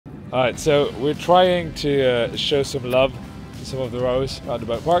Alright, so we're trying to show some love to some of the rowers around the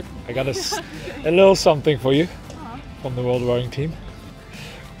boat park. I got a little something for you from the World Rowing Team.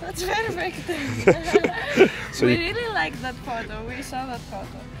 That's perfect. So we really like that photo. We saw that photo.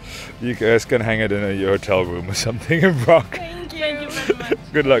 You guys can hang it in your hotel room or something in Prague. Thank you very much.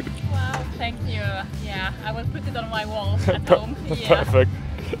 Good luck. Wow, thank you. Yeah, I will put it on my wall at home. Yeah. Perfect.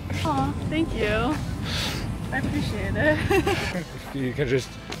 Oh, thank you. I appreciate it. You can just,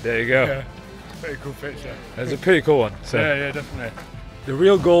 there you go. Yeah. Very cool picture. That's a pretty cool one. So Yeah, definitely. the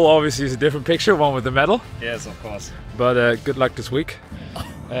real goal obviously is a different picture, one with the medal. Yes, of course. But good luck this week.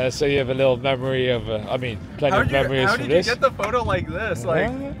 So you have a little memory of, plenty of memories How from did you this. get the photo like this? Like,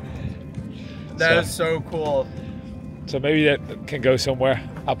 that is so cool. So maybe that can go somewhere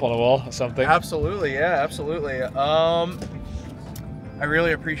up on a wall or something. Absolutely, yeah, absolutely. I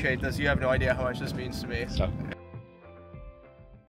really appreciate this. You have no idea how much this means to me. So.